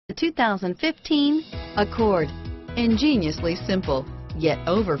The 2015 Accord. Ingeniously simple, yet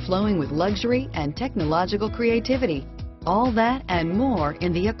overflowing with luxury and technological creativity. All that and more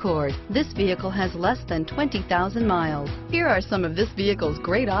in the Accord. This vehicle has less than 20,000 miles. Here are some of this vehicle's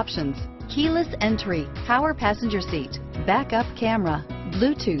great options: keyless entry, power passenger seat, backup camera,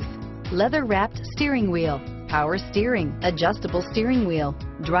 Bluetooth, leather-wrapped steering wheel, power steering, adjustable steering wheel,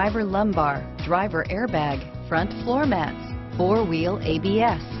 driver lumbar, driver airbag, front floor mats, four-wheel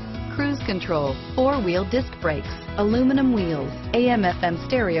ABS, cruise control, four-wheel disc brakes, aluminum wheels, AM/FM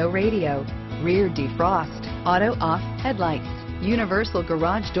stereo radio, rear defrost, auto-off headlights, universal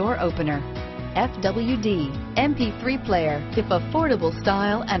garage door opener, FWD, MP3 player. If affordable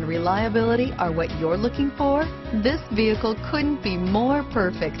style and reliability are what you're looking for, this vehicle couldn't be more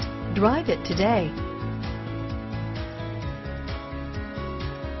perfect. Drive it today.